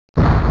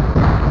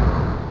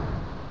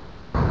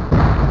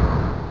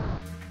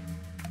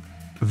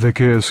The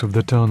chaos of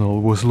the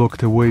tunnel was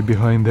locked away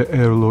behind the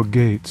airlock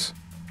gates.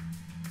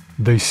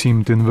 They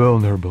seemed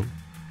invulnerable,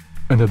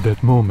 and at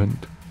that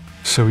moment,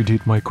 so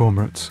did my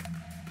comrades.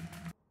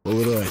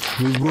 Alright,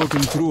 we've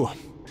broken through.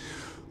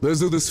 Let's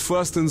do this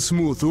fast and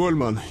smooth.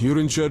 Olman, you're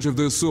in charge of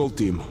the assault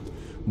team.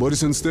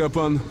 Boris and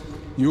Stepan,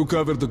 you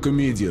cover the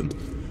comedian.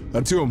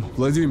 Artyom,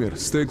 Vladimir,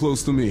 stay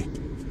close to me.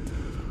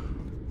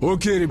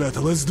 Okay,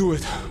 ребята, let's do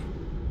it.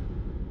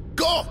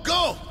 Go!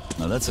 Go!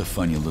 Now that's a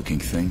funny looking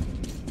thing.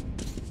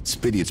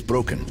 Spitty, it's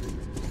broken.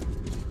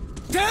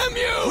 Damn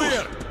you!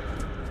 Clear!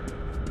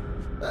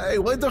 Hey,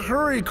 why the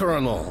hurry,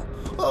 Colonel?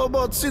 How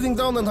about sitting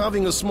down and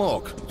having a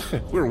smoke?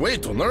 We're way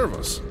too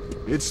nervous.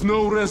 It's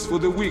no rest for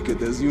the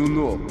wicked, as you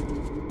know.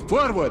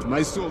 Forward,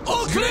 my soldiers.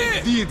 All clear!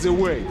 Great deeds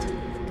await.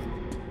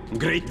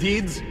 Great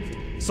deeds?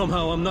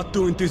 Somehow I'm not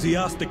too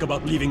enthusiastic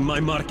about leaving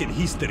my mark in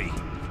history.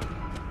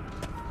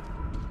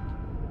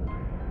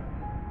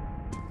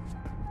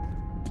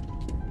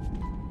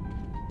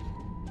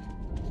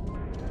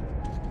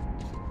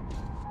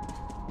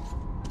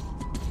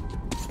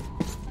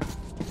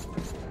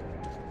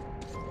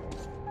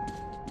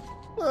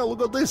 Oh,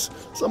 look at this.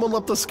 Someone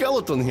left a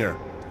skeleton here.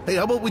 Hey,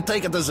 how about we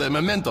take it as a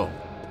memento?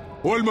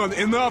 Olman,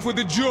 enough with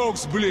the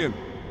jokes, blin!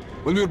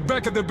 When we're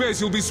back at the base,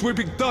 you'll be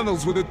sweeping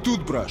tunnels with a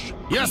toothbrush.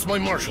 Yes, my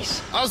marshal.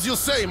 As you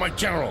say, my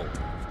general.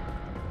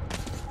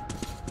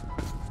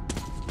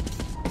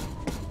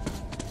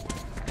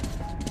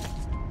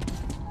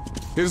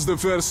 Here's the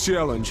first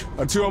challenge.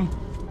 Artyom,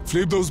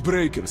 flip those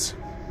breakers.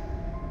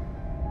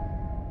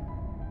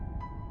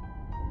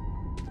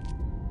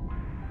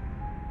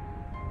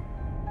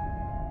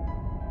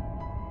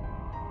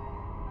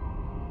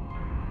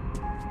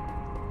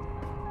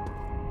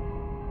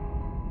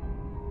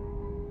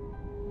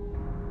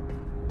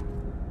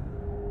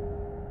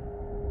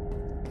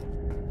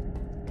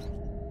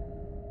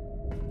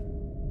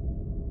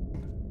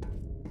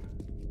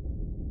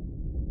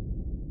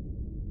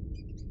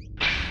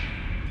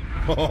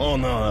 Oh,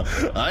 no,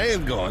 I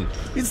ain't going.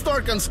 It's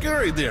dark and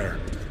scary there.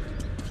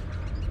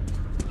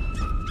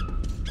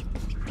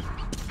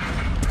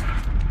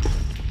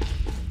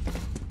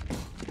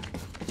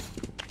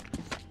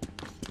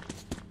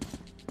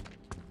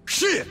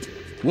 Shit!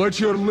 Watch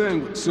your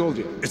language,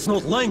 soldier. It's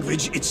not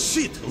language, it's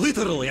shit.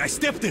 Literally, I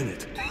stepped in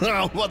it.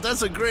 Oh, well,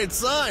 that's a great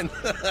sign.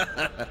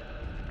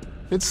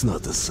 It's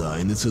not a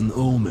sign, it's an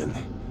omen.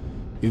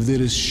 If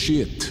there is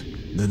shit,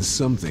 then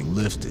something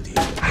left it here.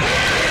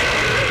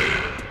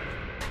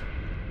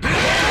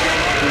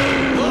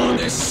 Oh,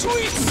 the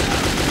sweet sound!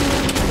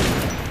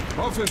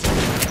 Offense,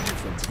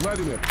 defense.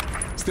 Vladimir,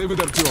 stay with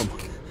Artyom.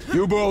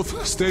 You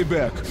both, stay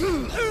back.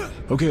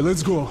 Okay,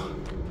 let's go.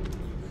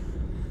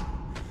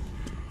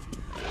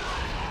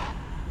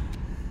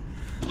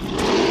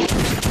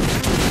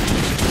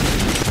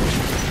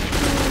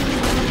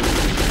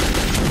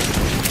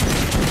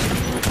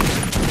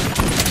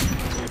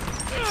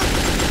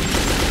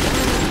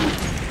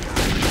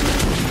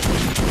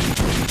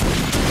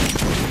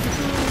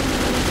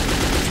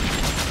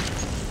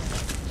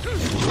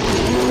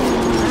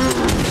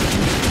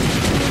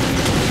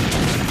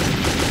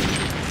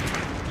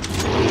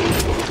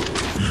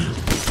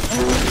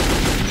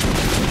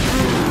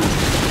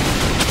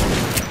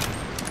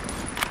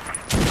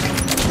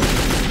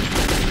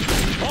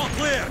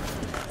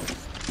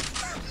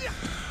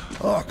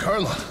 Oh,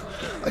 Colonel,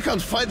 I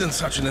can't fight in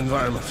such an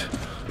environment.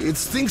 It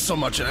stinks so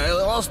much, and I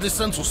lost the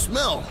sense of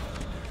smell.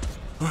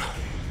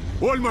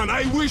 Olman,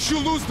 I wish you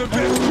lose the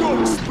best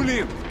jokes,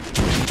 blin!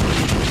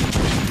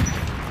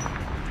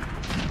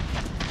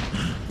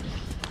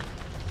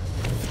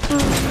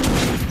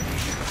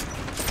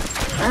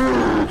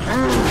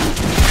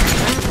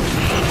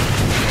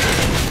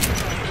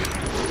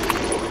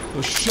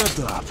 Oh, shut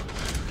up.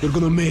 You're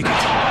gonna make it.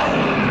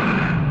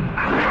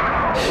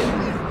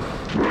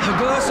 A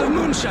glass of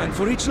moonshine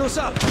for each nos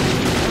up.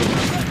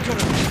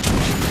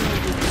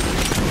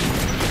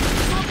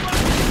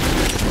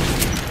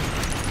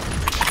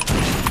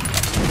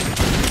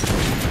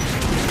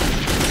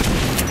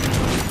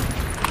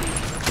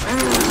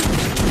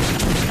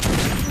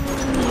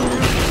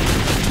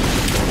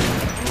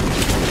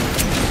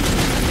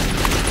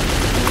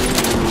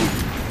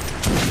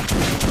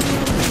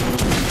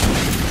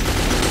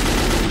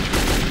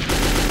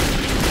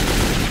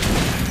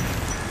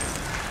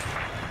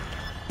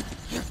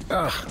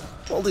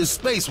 All this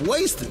space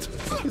wasted.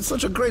 It's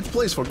such a great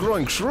place for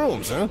growing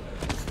shrooms, huh?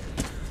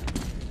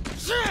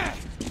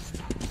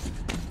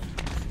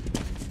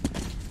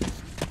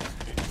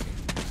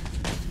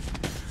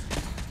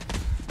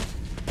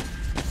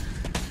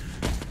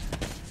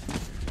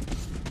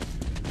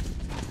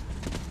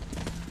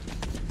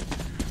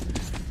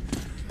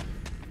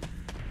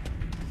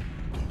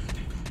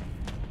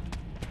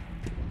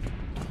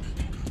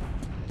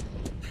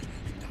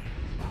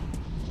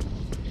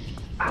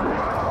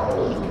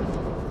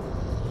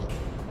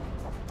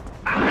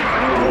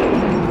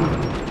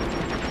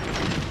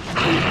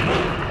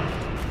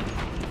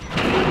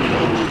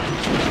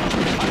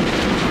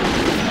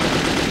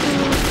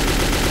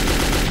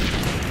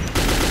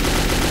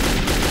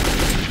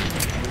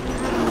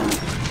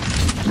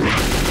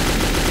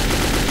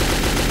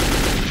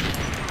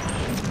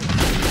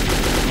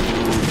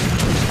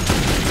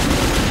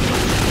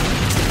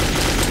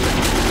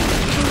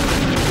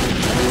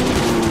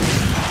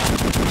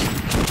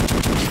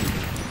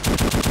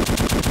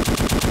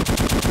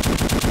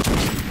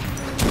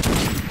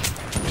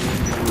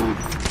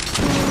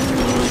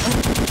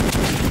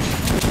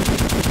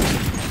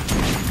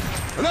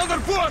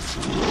 us!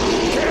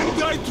 Can't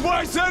die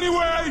twice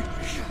anyway!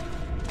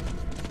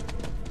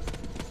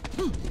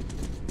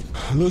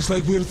 Looks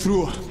like we're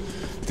through.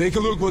 Take a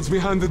look what's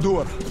behind the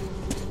door.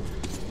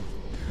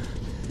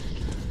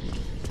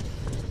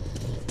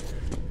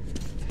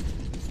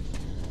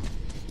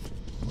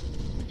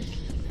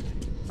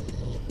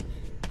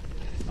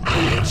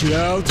 Watch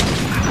out!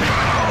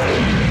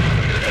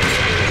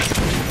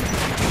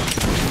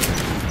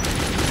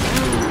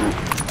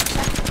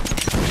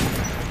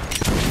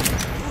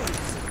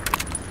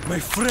 My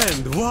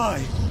friend,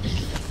 why?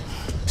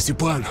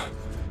 Stepan,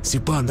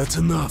 that's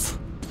enough.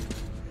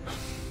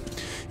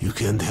 You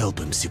can't help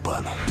him,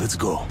 Stepan. Let's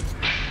go.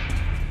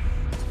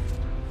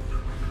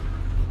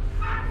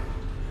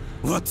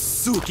 What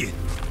suki?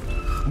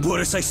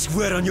 Boris, I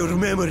swear on your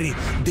memory,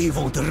 they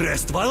won't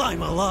rest while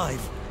I'm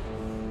alive.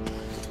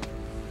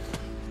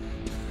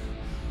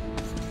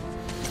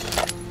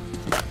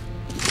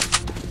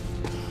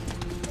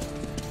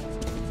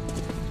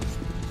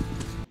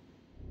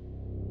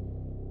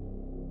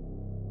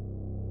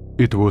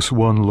 It was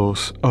one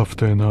loss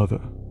after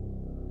another.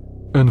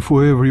 And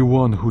for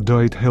everyone who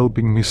died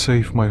helping me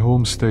save my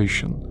home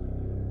station,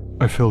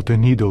 I felt a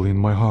needle in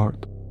my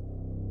heart.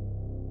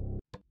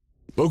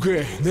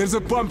 Okay, there's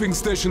a pumping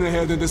station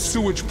ahead and a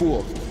sewage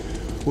pool.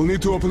 We'll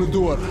need to open the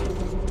door.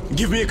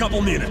 Give me a couple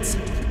minutes.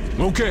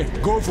 Okay,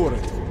 go for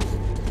it.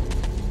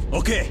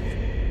 Okay.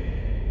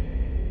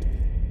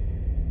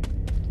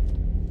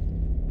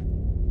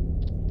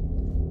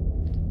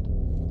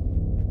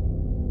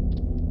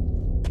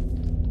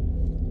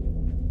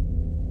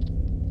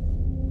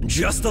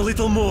 Just a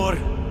little more.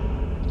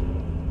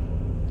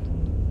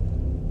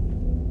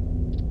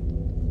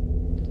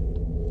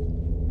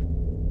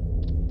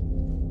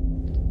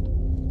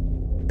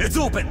 It's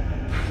open.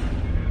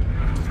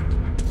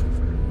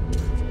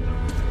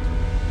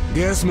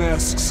 Gas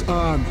masks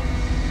on.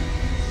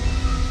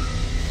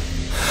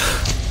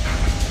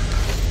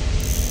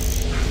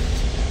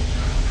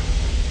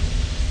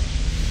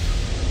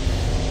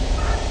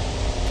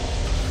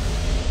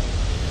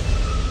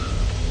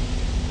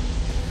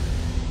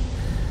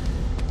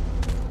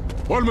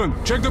 Orman,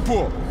 check the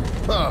pool.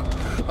 Huh.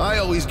 I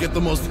always get the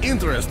most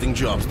interesting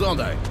jobs,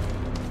 don't I?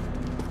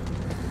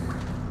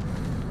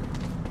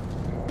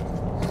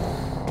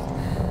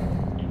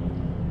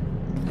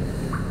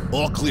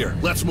 All clear.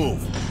 Let's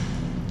move.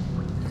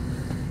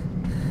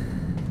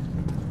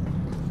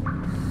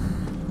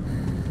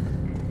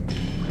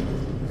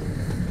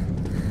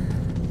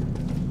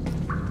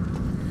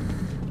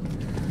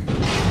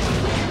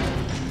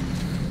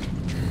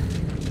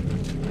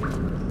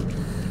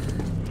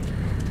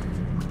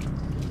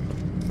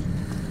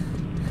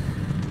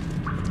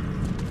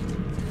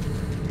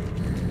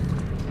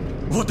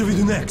 What do we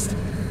do next?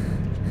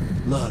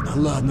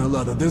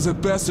 Ладно. There's a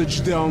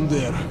passage down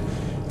there.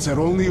 It's our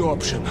only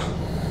option.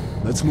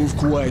 Let's move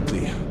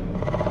quietly.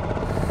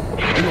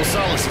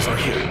 Dinosauruses are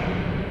here.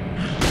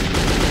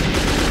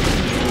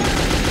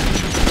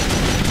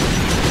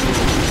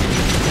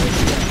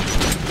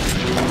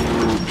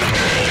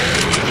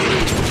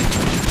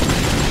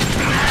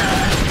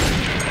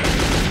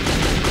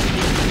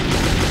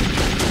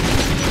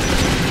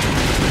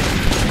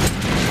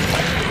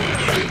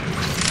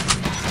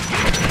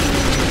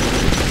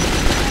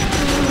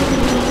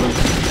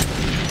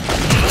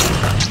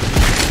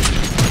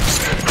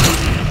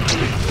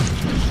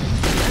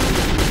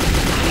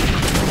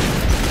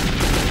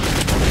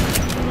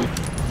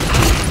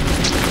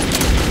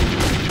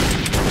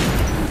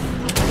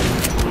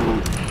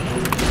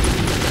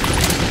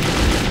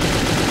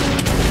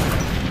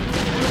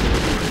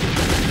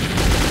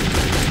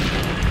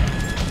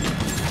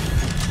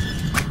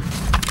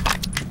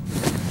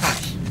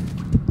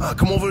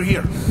 Come over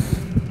here.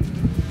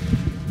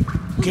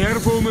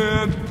 Careful,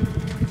 man.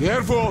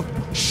 Careful.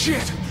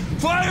 Shit!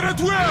 Fire at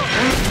will!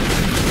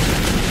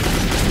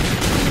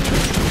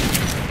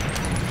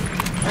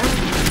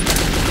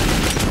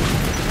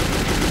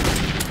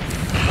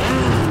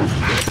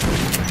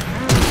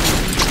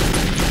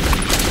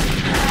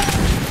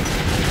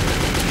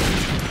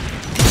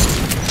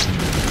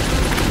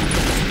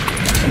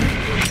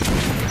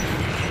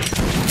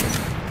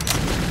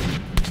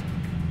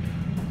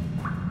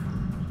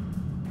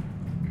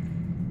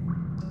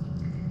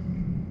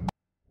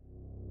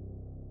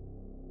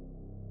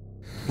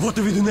 What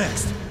do we do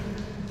next?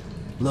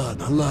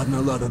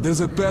 Ладно.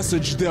 There's a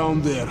passage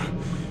down there.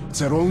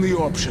 It's our only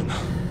option.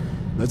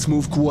 Let's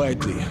move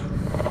quietly.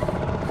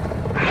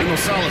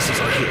 Dinosauruses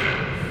are here.